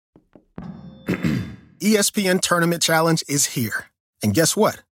ESPN Tournament Challenge is here. And guess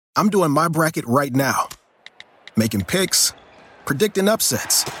what? I'm doing my bracket right now. Making picks, predicting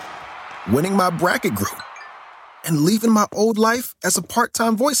upsets, winning my bracket group, and leaving my old life as a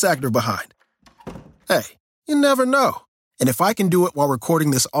part-time voice actor behind. Hey, you never know. And if I can do it while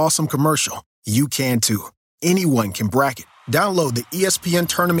recording this awesome commercial, you can too. Anyone can bracket. Download the ESPN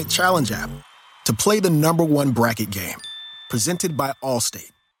Tournament Challenge app to play the #1 bracket game. Presented by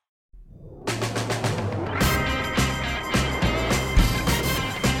Allstate.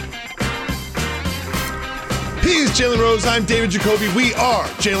 He is Jalen Rose. I'm David Jacoby. We are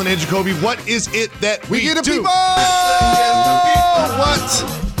Jalen and Jacoby. What is it that we get the do? people what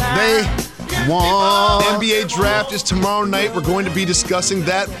they want. NBA draft is tomorrow night. We're going to be discussing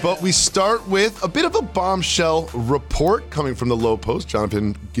that, but we start with a bit of a bombshell report coming from the Low Post.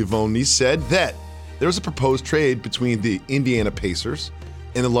 Jonathan Givony said that there was a proposed trade between the Indiana Pacers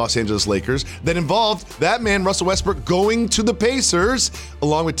and the Los Angeles Lakers that involved that man, Russell Westbrook, going to the Pacers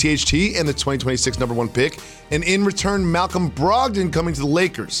along with THT and the 2026 #1 pick, and in return, Malcolm Brogdon coming to the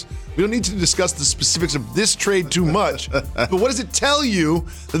Lakers. We don't need to discuss the specifics of this trade too much, but what does it tell you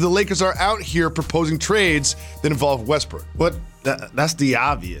that the Lakers are out here proposing trades that involve Westbrook? That's the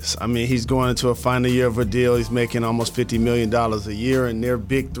obvious. I mean, he's going into a final year of a deal. He's making almost $50 million a year, and their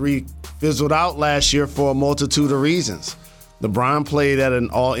big three fizzled out last year for a multitude of reasons. LeBron played at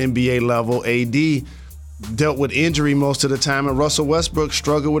an all-NBA level. AD dealt with injury most of the time, and Russell Westbrook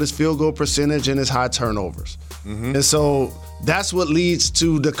struggled with his field goal percentage and his high turnovers. Mm-hmm. And so that's what leads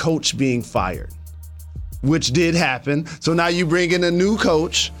to the coach being fired, which did happen. So now you bring in a new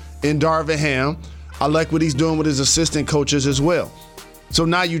coach in Darvin Ham. I like what he's doing with his assistant coaches as well. So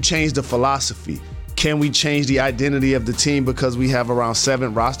now you change the philosophy. Can we change the identity of the team because we have around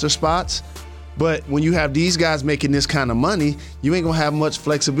 7 roster spots? But when you have these guys making this kind of money, you ain't going to have much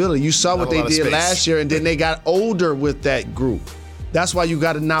flexibility. You saw what they did last year, and then they got older with that group. That's why you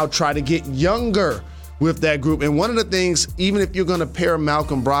got to now try to get younger with that group. And one of the things, even if you're going to pair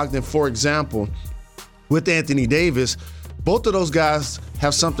Malcolm Brogdon, for example, with Anthony Davis, both of those guys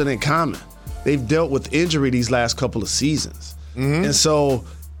have something in common. They've dealt with injury these last couple of seasons. Mm-hmm. And so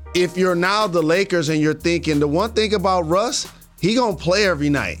if you're now the Lakers and you're thinking, the one thing about Russ, he going to play every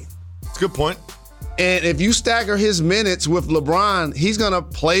night. That's a good point. And if you stagger his minutes with LeBron, he's going to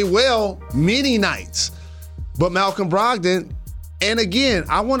play well many nights. But Malcolm Brogdon, and again,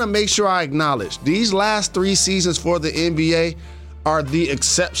 I want to make sure I acknowledge these last 3 seasons for the NBA are the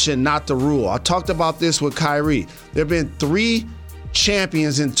exception, not the rule. I talked about this with Kyrie. There have been 3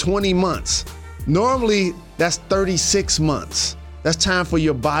 champions in 20 months. Normally, that's 36 months. That's time for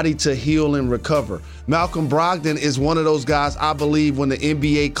your body to heal and recover. Malcolm Brogdon is one of those guys, I believe, when the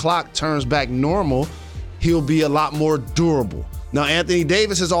NBA clock turns back normal, he'll be a lot more durable. Now, Anthony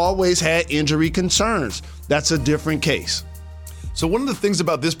Davis has always had injury concerns. That's a different case. So one of the things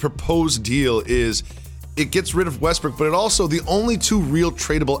about this proposed deal is it gets rid of Westbrook, but it also, the only 2 real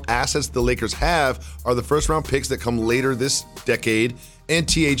tradable assets the Lakers have are the first-round picks that come later this decade and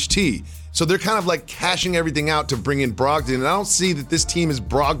THT. So they're kind of like cashing everything out to bring in Brogdon. And I don't see that this team is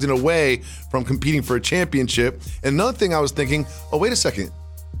Brogdon away from competing for a championship. And another thing I was thinking, oh, wait a second.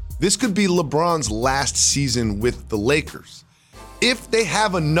 This could be LeBron's last season with the Lakers. If they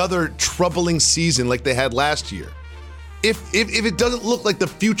have another troubling season like they had last year, if it doesn't look like the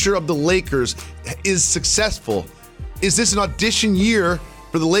future of the Lakers is successful, is this an audition year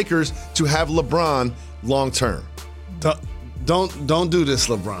for the Lakers to have LeBron long term? Don't do this,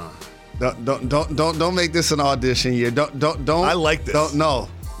 LeBron. Don't make this an audition year. Don't. I like this.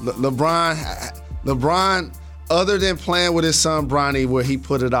 LeBron, other than playing with his son Bronny, where he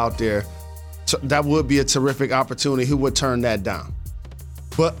put it out there, that would be a terrific opportunity. Who would turn that down?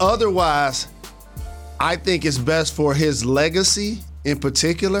 But otherwise, I think it's best for his legacy in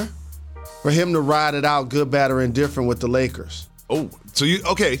particular, for him to ride it out, good, bad, or indifferent with the Lakers. Oh, so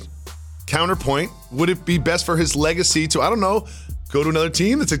okay. Counterpoint, would it be best for his legacy to, I don't know, go to another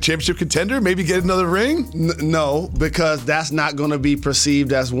team that's a championship contender, maybe get another ring? No, because that's not going to be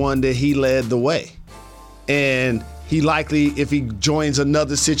perceived as one that he led the way. And he likely, if he joins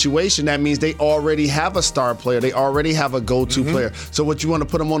another situation, that means they already have a star player. They already have a go-to player. So what, you want to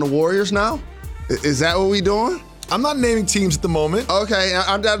put him on the Warriors now? Is that what we doing? I'm not naming teams at the moment. Okay,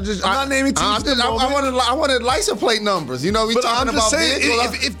 I'm not naming teams at the moment. I wanted license plate numbers. You know, we talking I'm just about saying,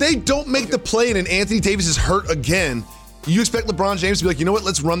 if they don't make the play and Anthony Davis is hurt again, you expect LeBron James to be like, you know what,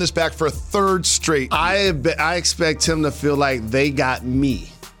 let's run this back for a 3rd straight. I expect him to feel like they got me.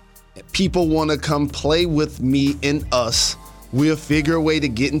 People want to come play with me and us. We'll figure a way to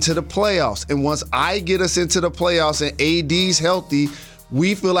get into the playoffs. And once I get us into the playoffs and AD's healthy,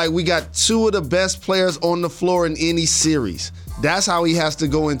 we feel like we got two of the best players on the floor in any series. That's how he has to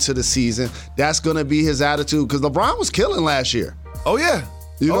go into the season. That's going to be his attitude because LeBron was killing last year. Oh, yeah.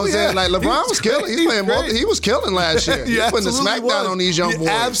 You know what I'm saying? Like, LeBron was killing. He was killing last year. He was putting the smackdown on these young boys. He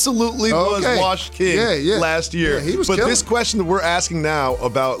absolutely was washed king last year. Yeah, he was But killing. this question that we're asking now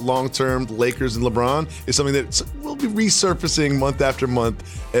about long-term Lakers and LeBron is something that will be resurfacing month after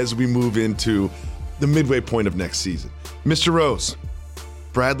month as we move into the midway point of next season. Mr. Rose,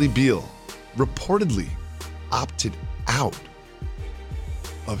 Bradley Beal reportedly opted out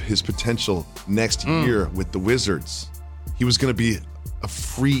of his potential next year with the Wizards. He was going to be a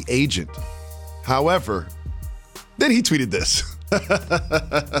free agent. However, then he tweeted this. Wait,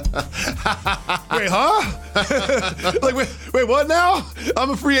 huh? wait, what now?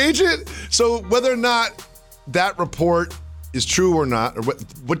 I'm a free agent? So whether or not that report is true or not, or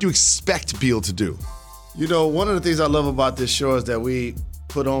what do you expect Beal to do? You know, one of the things I love about this show is that we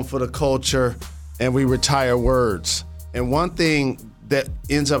put on for the culture and we retire words. And one thing that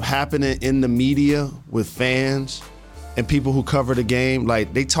ends up happening in the media with fans and people who cover the game,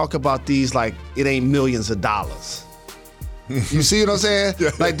 like they talk about these like it ain't millions of dollars. You see what I'm saying?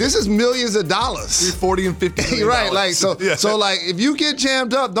 Yeah. Like this is millions of dollars. $40 and $50 million. Right, like so like if you get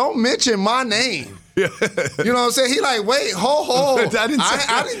jammed up, don't mention my name. Yeah. You know what I'm saying? He like, wait, ho. I didn't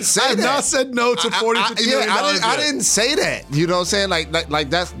say I that. have not said no to $40, $50 million. I didn't say that. You know what I'm saying? Like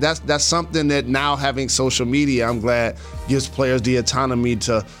that's something that now having social media, I'm glad gives players the autonomy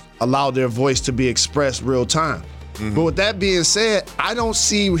to allow their voice to be expressed real time. Mm-hmm. But with that being said, I don't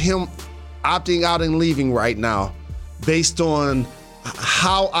see him opting out and leaving right now based on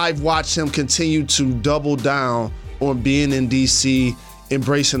how I've watched him continue to double down on being in DC,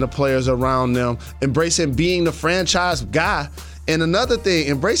 embracing the players around them, embracing being the franchise guy. And another thing,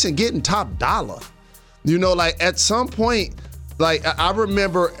 embracing getting top dollar. You know, like at some point, like I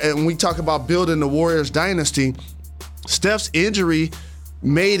remember, and we talk about building the Warriors dynasty, Steph's injury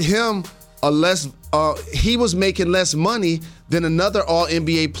made him he was making less money than another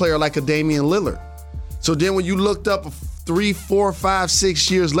all-NBA player like a Damian Lillard. So then when you looked up 3, 4, 5, 6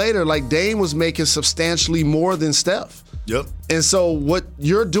 years later, like Dame was making substantially more than Steph. Yep. And so what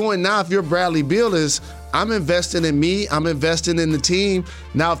you're doing now, if you're Bradley Beal, is I'm investing in me, I'm investing in the team.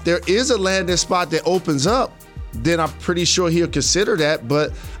 Now, if there is a landing spot that opens up, then I'm pretty sure he'll consider that.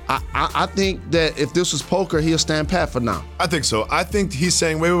 But I think that if this was poker, he'll stand pat for now. I think so. I think he's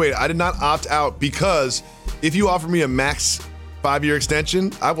saying, wait, I did not opt out because if you offer me a max 5-year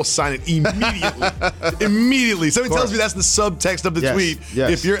extension, I will sign it immediately. Immediately. Somebody tells me that's the subtext of the tweet.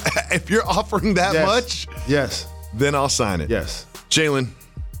 Yes. If you're offering that much, then I'll sign it. Yes. Jalen,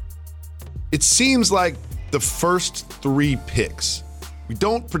 it seems like the first 3 picks, we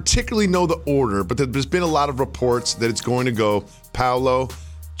don't particularly know the order, but there's been a lot of reports that it's going to go Paolo,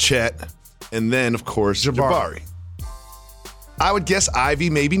 Chet, and then, of course, Jabari. I would guess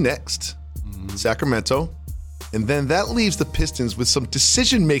Ivy maybe next, Sacramento. And then that leaves the Pistons with some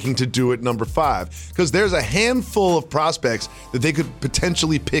decision-making to do at number 5, because there's a handful of prospects that they could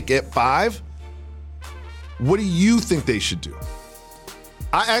potentially pick at 5. What do you think they should do?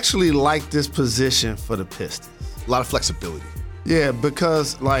 I actually like this position for the Pistons. A lot of flexibility. Yeah,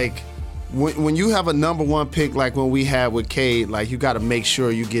 because like when you have a number 1 pick like when we had with Cade, like you got to make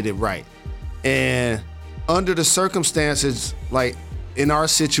sure you get it right. And under the circumstances, like in our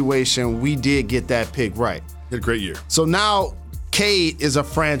situation, we did get that pick right. He had a great year. So now Cade is a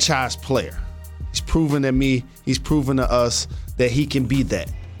franchise player. He's proven to me, he's proven to us that he can be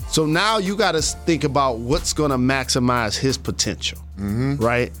that. So now you got to think about what's going to maximize his potential,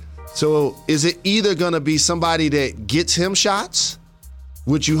 right? So is it either going to be somebody that gets him shots,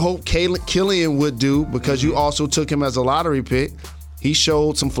 which you hope Killian would do because you also took him as a lottery pick. He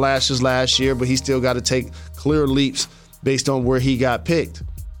showed some flashes last year, but he still got to take clear leaps based on where he got picked.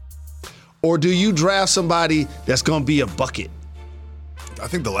 Or do you draft somebody that's going to be a bucket? I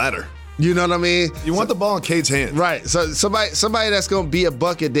think the latter. You know what I mean? You want the ball in Cade's hand. Right. So somebody that's going to be a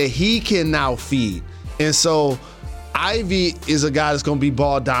bucket that he can now feed. And so Ivy is a guy that's going to be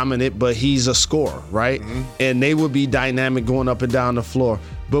ball dominant, but he's a scorer, right? And they would be dynamic going up and down the floor.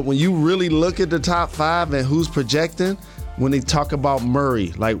 But when you really look at the top 5 and who's projecting, when they talk about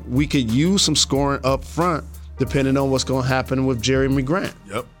Murray, like we could use some scoring up front depending on what's going to happen with Jeremy Grant.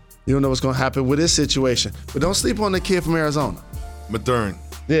 Yep. You don't know what's going to happen with this situation. But don't sleep on the kid from Arizona. Mathurin.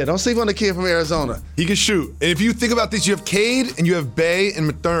 Yeah, don't sleep on the kid from Arizona. He can shoot. And if you think about this, you have Cade and you have Bey and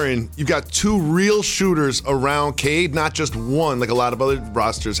Mathurin. You've got 2 real shooters around Cade, not just one like a lot of other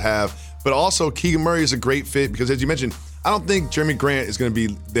rosters have. But also Keegan Murray is a great fit because, as you mentioned, I don't think Jeremy Grant is going to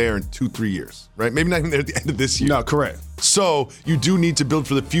be there in 2-3 years, right? Maybe not even there at the end of this year. No, correct. So you do need to build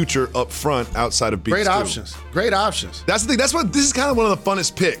for the future up front outside of beats. Great options. Great options. That's the thing. This is kind of one of the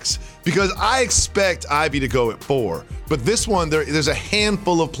funnest picks because I expect Ivy to go at 4. But this one, there's a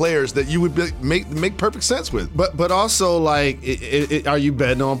handful of players that you would make perfect sense with. But also, like, are you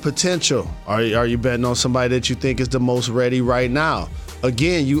betting on potential? Are you betting on somebody that you think is the most ready right now?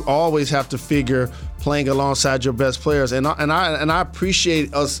 Again, you always have to figure playing alongside your best players, and I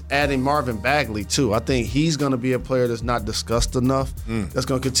appreciate us adding Marvin Bagley too. I think he's going to be a player that's not discussed enough. That's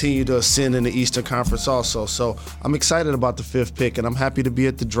going to continue to ascend in the Eastern Conference also. So I'm excited about the 5th pick, and I'm happy to be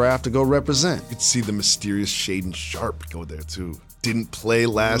at the draft to go represent. You could see the mysterious Shaedon Sharpe go there too. Didn't play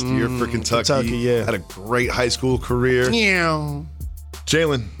last year for Kentucky. Yeah. Had a great high school career. Yeah.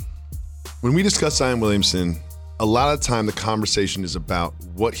 Jalen, when we discuss Zion Williamson, a lot of the time the conversation is about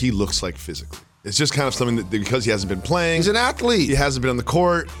what he looks like physically. It's just kind of something that because he hasn't been playing. He's an athlete. He hasn't been on the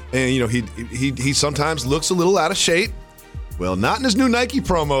court, and he sometimes looks a little out of shape. Well, not in his new Nike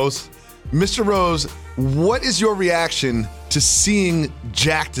promos. Mr. Rose, what is your reaction to seeing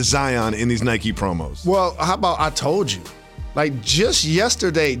jacked Zion in these Nike promos? Well, how about I told you? Like just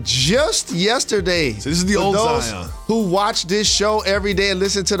yesterday. So this is the old those Zion who watch this show every day and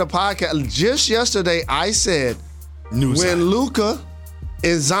listen to the podcast. Just yesterday, I said when Luka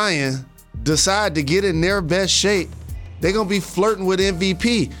and Zion decide to get in their best shape, they're gonna be flirting with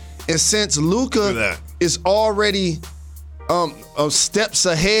MVP. And since Luka is already steps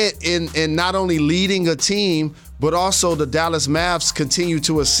ahead in not only leading a team, but also the Dallas Mavs continue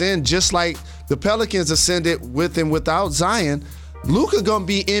to ascend, just like the Pelicans ascended with and without Zion. Luka gonna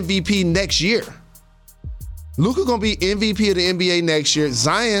be MVP next year. Luka gonna be MVP of the NBA next year.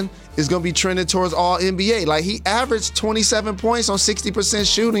 Zion is gonna be trending towards all NBA. Like he averaged 27 points on 60%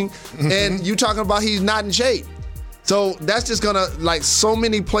 shooting, and you talking about he's not in shape. So that's just gonna, like so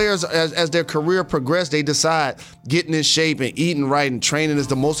many players as their career progress, they decide getting in shape and eating right and training is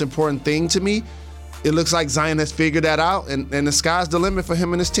the most important thing to me. It looks like Zion has figured that out, and the sky's the limit for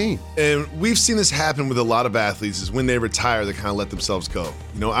him and his team. And we've seen this happen with a lot of athletes is when they retire, they kind of let themselves go.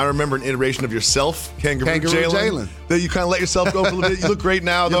 You know, I remember an iteration of yourself, Kangaroo Jalen, that you kind of let yourself go for a little bit. You look great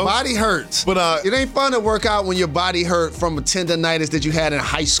now, though. Your body hurts. But it ain't fun to work out when your body hurt from a tendonitis that you had in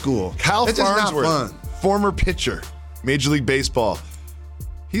high school. Kyle it's Farnsworth, not fun. former pitcher, Major League Baseball.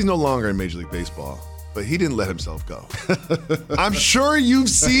 He's no longer in Major League Baseball, but he didn't let himself go. I'm sure you've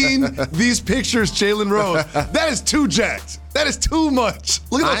seen these pictures, Jalen Rose. That is too jacked. That is too much.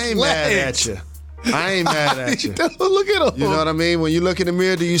 Look at those I ain't mad at you. I ain't mad at you. Look at him. You know what I mean? When you look in the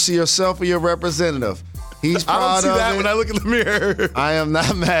mirror, do you see yourself or your representative? He's proud of it. I don't see that when I look in the mirror. I am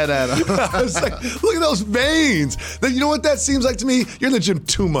not mad at him. I was like, look at those veins. You know what that seems like to me? You're in the gym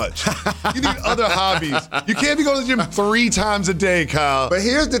too much. You need other hobbies. You can't be going to the gym 3 times a day, Kyle. But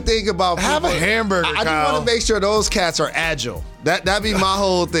here's the thing about have people. A hamburger, I Kyle. just want to make sure those cats are agile. That'd be my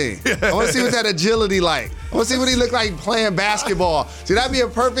whole thing. I want to see what that agility like. I want to see what he look like playing basketball. See, that'd be a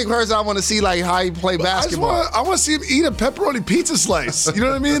perfect person. I want to see like how he play basketball. I want to see him eat a pepperoni pizza slice. You know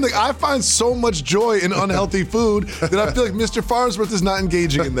what I mean? Like I find so much joy in unhealthy food that I feel like Mr. Farnsworth is not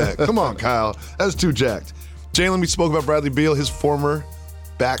engaging in that. Come on, Kyle. That's too jacked. Jalen, we spoke about Bradley Beal, his former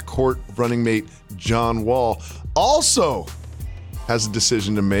backcourt running mate, John Wall, also has a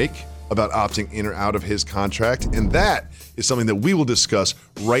decision to make about opting in or out of his contract, and that is something that we will discuss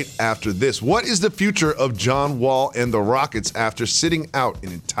right after this. What is the future of John Wall and the Rockets after sitting out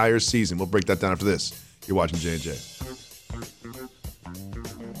an entire season? We'll break that down after this. You're watching J&J.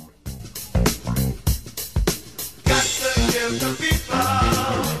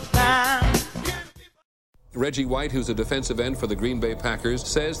 Reggie White, who's a defensive end for the Green Bay Packers,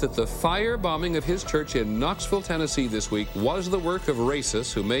 says that the firebombing of his church in Knoxville, Tennessee this week was the work of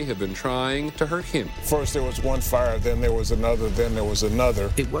racists who may have been trying to hurt him. First there was one fire, then there was another, then there was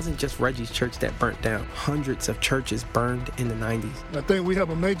another. It wasn't just Reggie's church that burnt down. Hundreds of churches burned in the 90s. I think we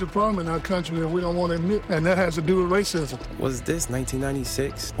have a major problem in our country that we don't want to admit, and that has to do with racism. Was this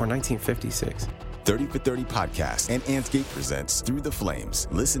 1996 or 1956? 30 for 30 podcast and Antscape presents Through the Flames.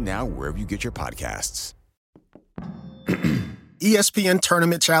 Listen now wherever you get your podcasts. ESPN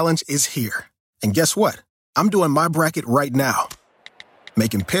Tournament Challenge is here. And guess what? I'm doing my bracket right now.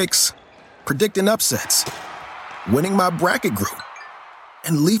 Making picks, predicting upsets, winning my bracket group,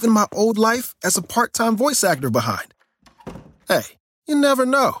 and leaving my old life as a part-time voice actor behind. Hey, you never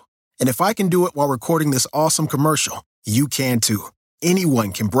know. And if I can do it while recording this awesome commercial, you can too.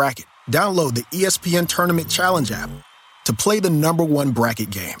 Anyone can bracket. Download the ESPN Tournament Challenge app to play the #1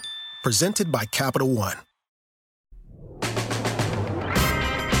 bracket game. Presented by Capital One.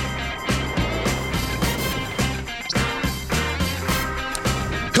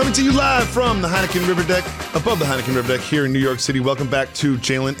 Coming to you live from the Heineken River Deck, above the Heineken River Deck here in New York City. Welcome back to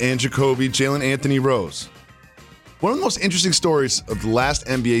Jalen and Jacoby, Jalen Anthony Rose. One of the most interesting stories of the last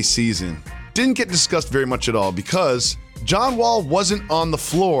NBA season didn't get discussed very much at all because John Wall wasn't on the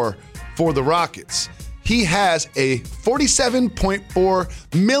floor for the Rockets. He has a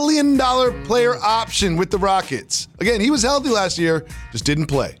 $47.4 million player option with the Rockets. Again, he was healthy last year, just didn't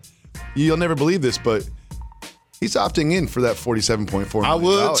play. You'll never believe this, but he's opting in for that $47.4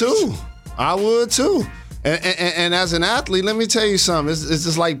 million. I would too. And as an athlete, let me tell you something. It's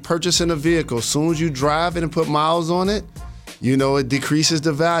just like purchasing a vehicle. As soon as you drive it and put miles on it, you know, it decreases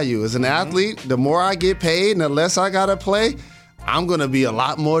the value. As an athlete, the more I get paid and the less I got to play, I'm going to be a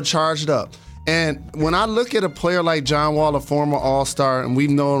lot more charged up. And when I look at a player like John Wall, a former All-Star, and we've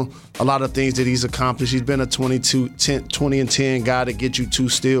known a lot of things that he's accomplished. He's been a 20 and 10 guy to get you 2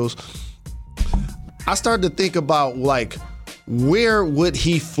 steals. I started to think about, like, where would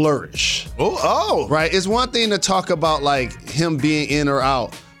he flourish? Oh. Right? It's one thing to talk about, like, him being in or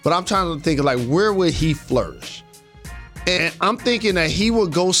out, but I'm trying to think of, like, where would he flourish? And I'm thinking that he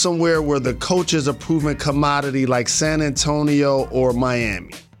would go somewhere where the coach is a proven commodity, like San Antonio or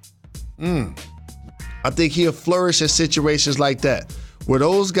Miami. I think he'll flourish in situations like that, where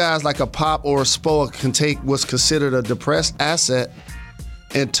those guys like a Pop or a Spo can take what's considered a depressed asset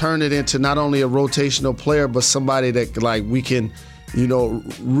and turn it into not only a rotational player, but somebody that, like, we can, you know,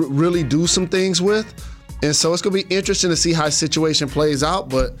 really do some things with. And so it's going to be interesting to see how the situation plays out.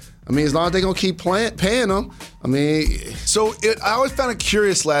 But, I mean, as long as they're going to keep paying him, I mean. So I always found it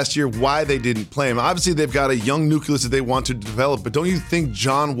curious last year why they didn't play him. Obviously, they've got a young nucleus that they want to develop, but don't you think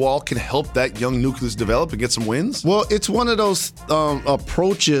John Wall can help that young nucleus develop and get some wins? Well, it's one of those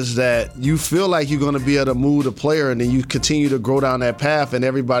approaches that you feel like you're going to be able to move the player, and then you continue to grow down that path, and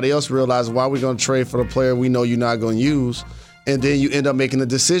everybody else realizes, why are we going to trade for the player we know you're not going to use? And then you end up making a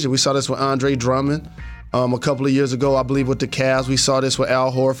decision. We saw this with Andre Drummond. A couple of years ago, I believe, with the Cavs. We saw this with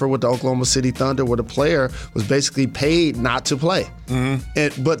Al Horford with the Oklahoma City Thunder, where the player was basically paid not to play.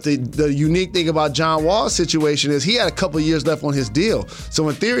 But the unique thing about John Wall's situation is he had a couple of years left on his deal. So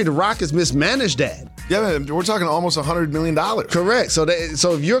in theory, the Rockets mismanaged that. Yeah, we're talking almost $100 million. Correct. So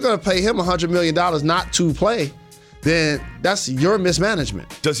if you're going to pay him $100 million not to play, then that's your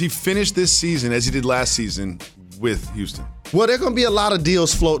mismanagement. Does he finish this season as he did last season with Houston? Well, there are going to be a lot of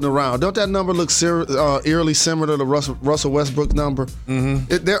deals floating around. Don't that number look eerily similar to the Russell Westbrook number?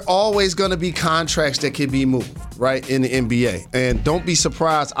 There are always going to be contracts that can be moved, right, in the NBA. And don't be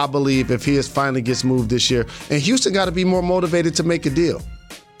surprised, I believe, if his finally gets moved this year. And Houston got to be more motivated to make a deal.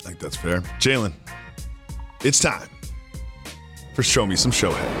 I think that's fair. Jalen, it's time for Show Me Some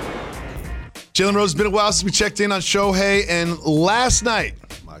Shohei. Jalen Rose, it's been a while since we checked in on Shohei, and last night,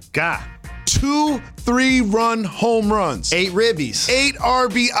 my God, 2 3-run home runs. 8 ribbies. 8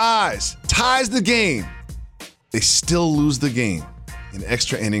 RBIs. Ties the game. They still lose the game in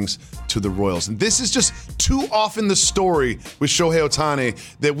extra innings to the Royals. And this is just too often the story with Shohei Ohtani,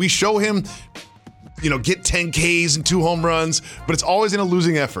 that we show him, you know, get 10 Ks and 2 home runs, but it's always in a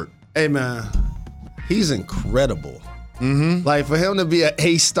losing effort. Hey, man, he's incredible. Like, for him to be an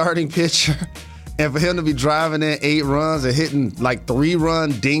ace starting pitcher, and for him to be driving in 8 runs and hitting like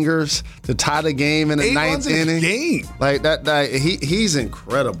 3-run dingers to tie the game in the 9th inning. Like that, he's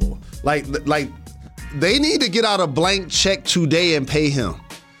incredible. Like they need to get out a blank check today and pay him.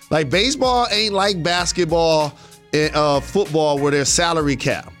 Like, baseball ain't like basketball and football where there's salary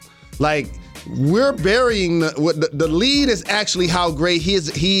cap. Like, we're burying the lead is actually how great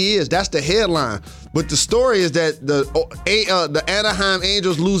he is. That's the headline. But the story is that the Anaheim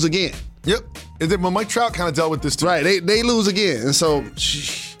Angels lose again. Yep. Well, Mike Trout kind of dealt with this too. Right, they lose again. And so,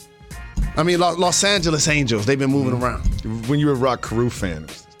 I mean, Los Angeles Angels, they've been moving around. When you were a Rock Carew fan.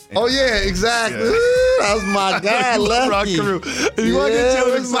 Oh, yeah, exactly. Yeah. That was my guy, Lefty. Rock Carew. You want to get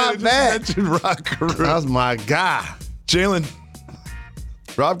Jalen excited, just mention Rock Carew. That was my guy. Jalen,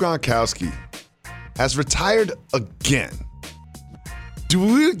 Rob Gronkowski has retired again. Do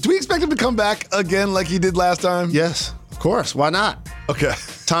we expect him to come back again like he did last time? Yes, of course. Why not? Okay.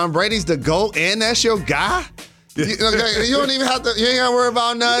 Tom Brady's the GOAT, and that's your guy? You don't even have to. You ain't got to worry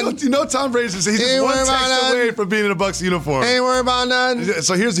about nothing. You know Tom Brady's he's just one text away from being in a Bucs uniform. Ain't worry about nothing.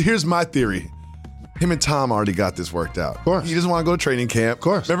 So here's my theory. Him and Tom already got this worked out. Of course. He doesn't want to go to training camp. Of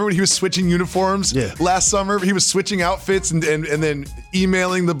course. Remember when he was switching uniforms last summer? He was switching outfits and then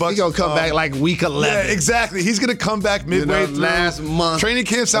emailing the Bucs. He's going to come back like week 11. Yeah, exactly. He's going to come back midway through. Last month. Training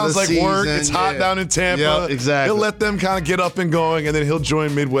camp sounds like work. It's hot down in Tampa. Yep, exactly. He'll let them kind of get up and going, and then he'll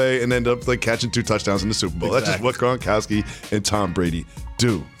join midway and end up like catching 2 touchdowns in the Super Bowl. Exactly. That's just what Gronkowski and Tom Brady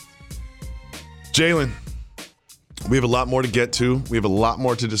do. Jalen, We have a lot more to get to. We have a lot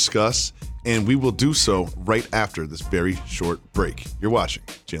more to discuss, and we will do so right after this very short break. You're watching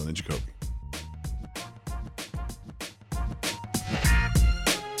Jalen and Jacoby.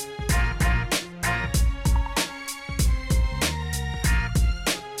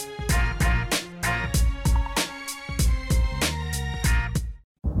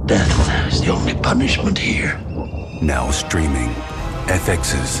 Death is the only punishment here. Now streaming,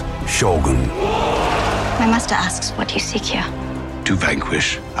 FX's Shogun. My master asks, what do you seek here? To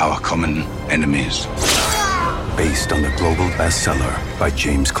vanquish our common enemies. Based on the global bestseller by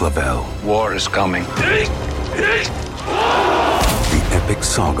James Clavell. War is coming. The epic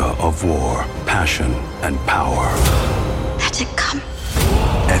saga of war, passion, and power. Let it come.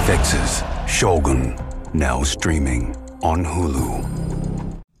 FX's Shogun. Now streaming on Hulu.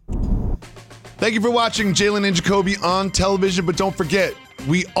 Thank you for watching Jalen and Jacoby on television, but don't forget,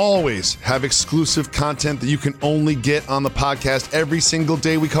 we always have exclusive content that you can only get on the podcast every single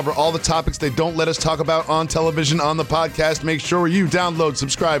day. We cover all the topics they don't let us talk about on television on the podcast. Make sure you download,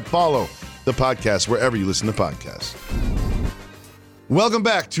 subscribe, follow the podcast wherever you listen to podcasts. Welcome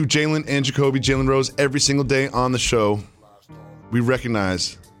back to Jalen and Jacoby. Jalen Rose every single day on the show. We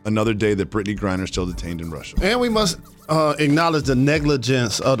recognize another day that Brittany Griner is still detained in Russia. And we must acknowledge the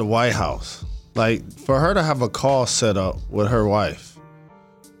negligence of the White House. Like, for her to have a call set up with her wife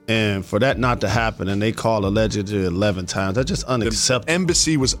and for that not to happen, and they call allegedly 11 times, that's just unacceptable. The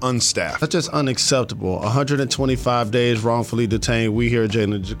embassy was unstaffed. That's just unacceptable. 125 days wrongfully detained. We here at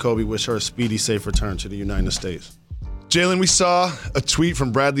Jalen and Jacoby wish her a speedy, safe return to the United States. Jalen, we saw a tweet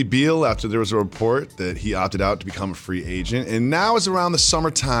from Bradley Beal after there was a report that he opted out to become a free agent. And now is around the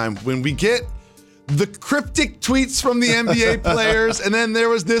summertime when we get the cryptic tweets from the NBA players. And then there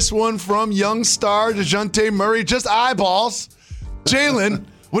was this one from young star DeJounte Murray, just eyeballs. Jalen,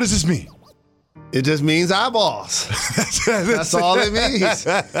 what does this mean? It just means eyeballs. That's all it means.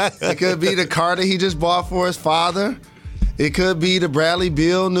 It could be the car that he just bought for his father. It could be the Bradley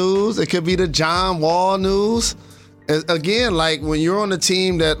Beal news. It could be the John Wall news. Again, like when you're on a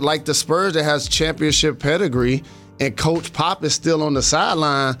team that, like the Spurs, that has championship pedigree, and Coach Pop is still on the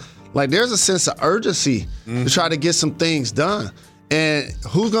sideline, like there's a sense of urgency to try to get some things done. And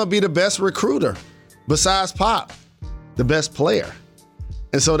who's going to be the best recruiter besides Pop? The best player.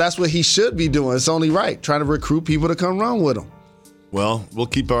 And so that's what he should be doing. It's only right, trying to recruit people to come run with him. Well, we'll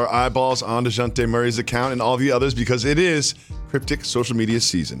keep our eyeballs on DeJounte Murray's account and all the others because it is cryptic social media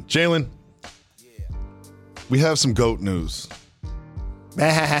season. Jalen, we have some GOAT news.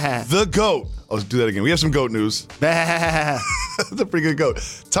 The GOAT. Let's do that again. We have some GOAT news. That's a pretty good GOAT.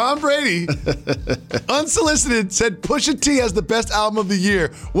 Tom Brady, unsolicited, said Pusha T has the best album of the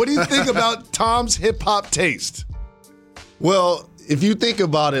year. What do you think about Tom's hip-hop taste? Well, if you think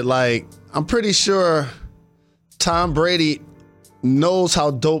about it, like, I'm pretty sure Tom Brady knows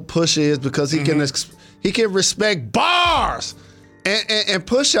how dope Pusha is because he can respect bars. And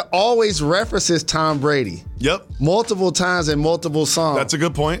Pusha always references Tom Brady. Yep. Multiple times in multiple songs. That's a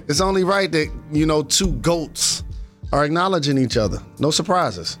good point. It's only right that, two GOATs are acknowledging each other. No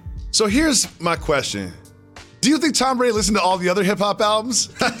surprises. So here's my question. Do you think Tom Brady listened to all the other hip-hop albums?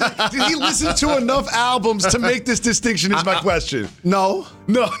 Did he listen to enough albums to make this distinction is my question. No.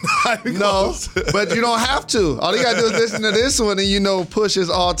 No. But you don't have to. All you got to do is listen to this one and you know Pusha's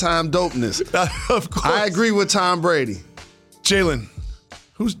all-time dopeness. Of course. I agree with Tom Brady. Jalen,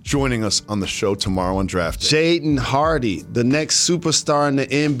 who's joining us on the show tomorrow on Draft Day? Jaden Hardy, the next superstar in the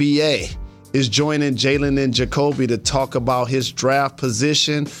NBA, is joining Jalen and Jacoby to talk about his draft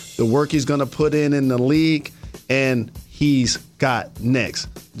position, the work he's going to put in the league, and he's got next,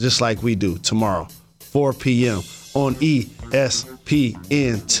 just like we do, tomorrow, 4 p.m. on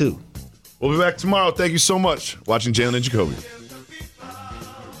ESPN2. We'll be back tomorrow. Thank you so much for watching Jalen and Jacoby.